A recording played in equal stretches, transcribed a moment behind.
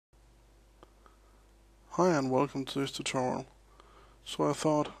Hi and welcome to this tutorial. So I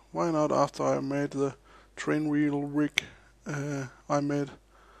thought, why not, after I made the train wheel rig, I made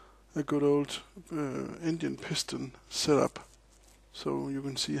a good old engine piston setup. So you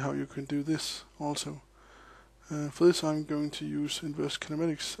can see how you can do this also. For this I'm going to use inverse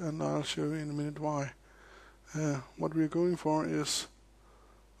kinematics, and I'll show you in a minute why. What we're going for is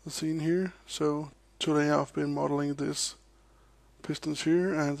the scene here. So today I've been modeling this pistons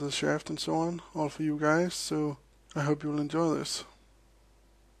here and the shaft and so on, all for you guys, so I hope you'll enjoy this.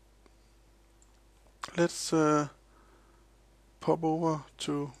 Let's pop over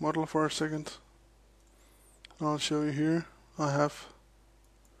to model for a second. I'll show you here. I have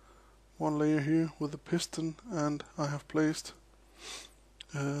one layer here with the piston, and I have placed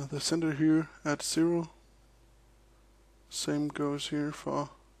the center here at 0. Same goes here for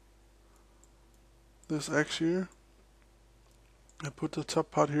this X here. I put the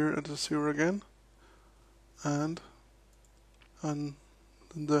top part here at the 0 again, and on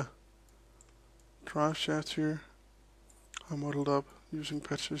the drive shaft here I modeled up using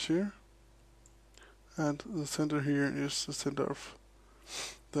patches here, and the center here is the center of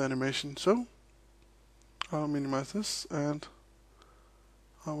the animation. So I'll minimize this and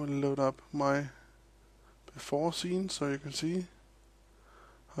I will load up my before scene so you can see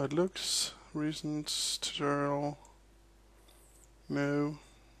how it looks. Recent tutorial. No.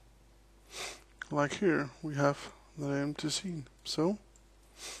 Like here we have the empty scene. So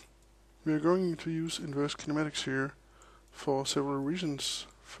we are going to use inverse kinematics here for several reasons.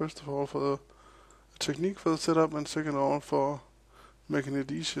 First of all, for the technique for the setup, and second of all for making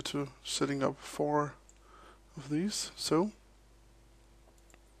it easier to setting up 4 of these. So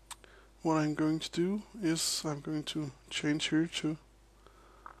what I'm going to do is I'm going to change here to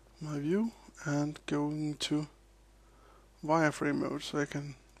my view and going to wireframe mode so I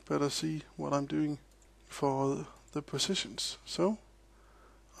can better see what I'm doing for the positions. So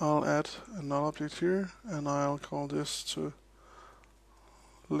I'll add a null object here, and I'll call this to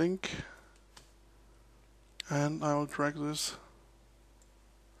link, and I will drag this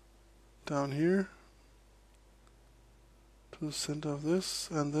down here to the center of this,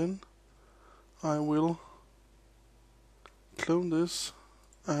 and then I will clone this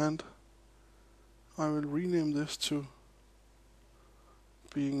and I will rename this to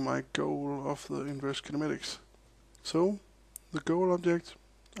being my goal of the inverse kinematics. So the goal object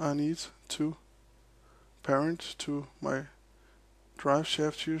I need to parent to my drive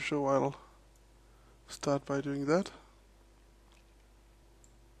shaft here, so I'll start by doing that.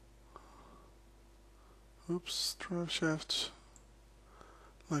 Oops, drive shaft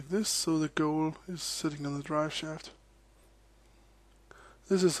like this, so the goal is sitting on the drive shaft.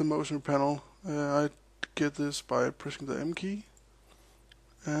 This is the motion panel. I get this by pressing the M key,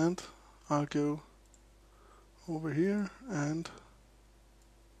 and I'll go over here and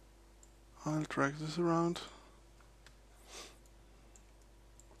I'll drag this around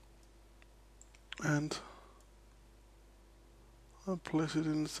and I'll place it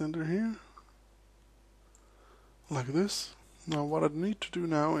in the center here like this. Now what I need to do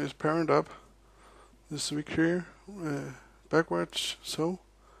now is parent up this wick here backwards. So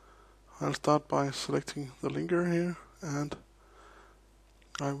I'll start by selecting the linker here, and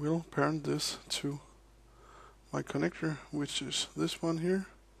I will parent this to my connector, which is this one here,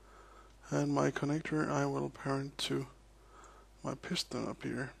 and my connector I will parent to my piston up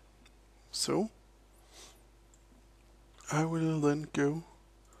here. So I will then go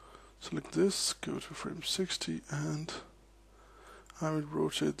select this, go to frame 60, and I will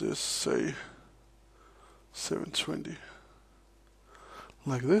rotate this, say 720,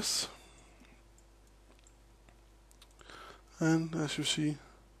 like this. And as you see,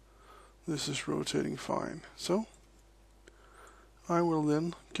 this is rotating fine. So I will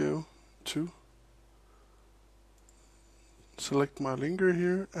then go to select my linker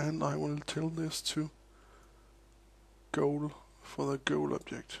here, and I will tell this to goal for the goal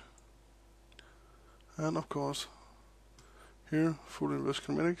object. And of course here full inverse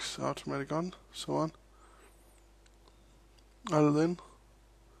kinematics, automatic on, so on. I'll then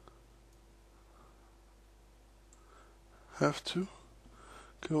have to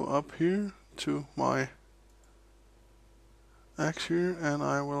go up here to my X here, and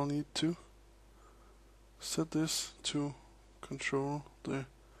I will need to set this to control the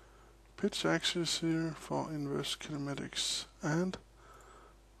pitch axis here for inverse kinematics, and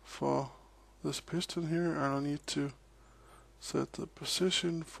for this piston here I'll need to set the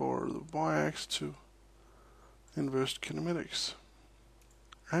position for the y-axis to inverse kinematics.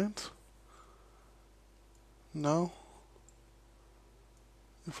 And now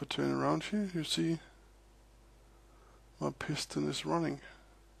if I turn around here, you see my piston is running.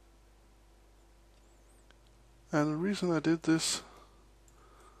 And the reason I did this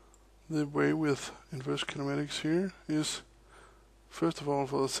the way with inverse kinematics here is, first of all,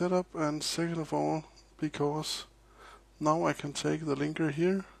 for the setup, and second of all, because now I can take the linker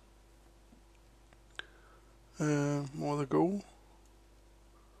here, or the goal,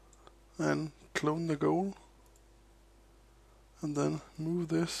 and clone the goal, and then move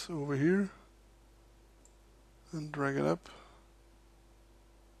this over here and drag it up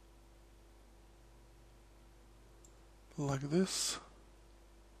like this.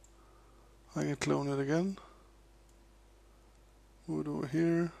 I can clone it again, move it over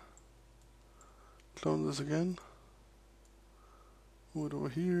here, clone this again, move it over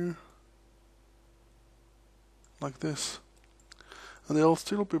here, like this. And they'll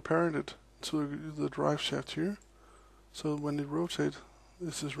still be parented to the drive shaft here, so when it rotates,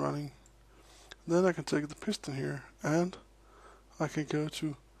 this is running. Then I can take the piston here, and I can go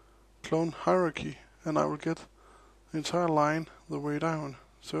to clone hierarchy, and I will get the entire line the way down.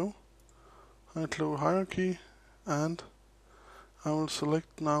 So I clone hierarchy, and I will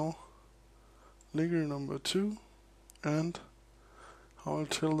select now linker number 2, and I will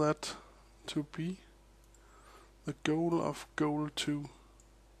tell that to be the goal of goal 2.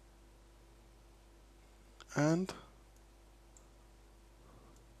 And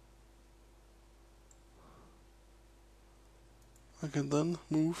I can then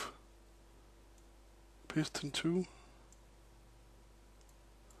move piston 2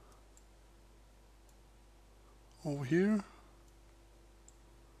 over here,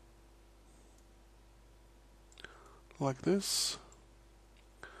 like this.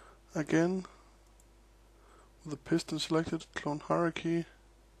 Again, with the piston selected, clone hierarchy,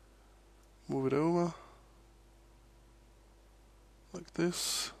 move it over, like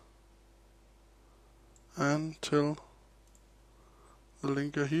this, and tell the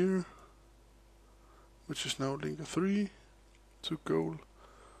linker here, which is now linker 3, to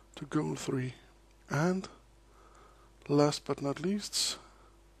goal 3. And last but not least,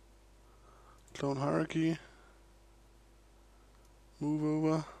 clone hierarchy, move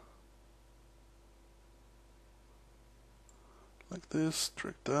over, like this,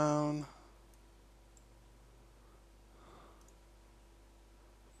 drag down,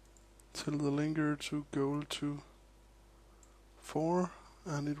 tell the linker to goal 4,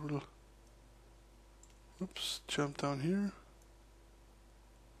 and it will jump down here,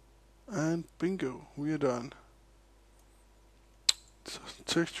 and bingo, we are done.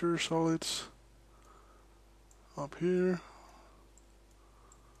 Texture solids up here,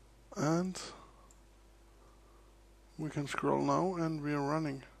 and we can scroll now, and we are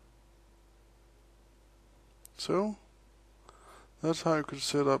running. So that's how you could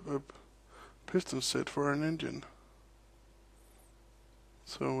set up a piston set for an engine.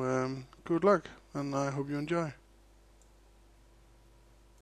 So good luck, and I hope you enjoy.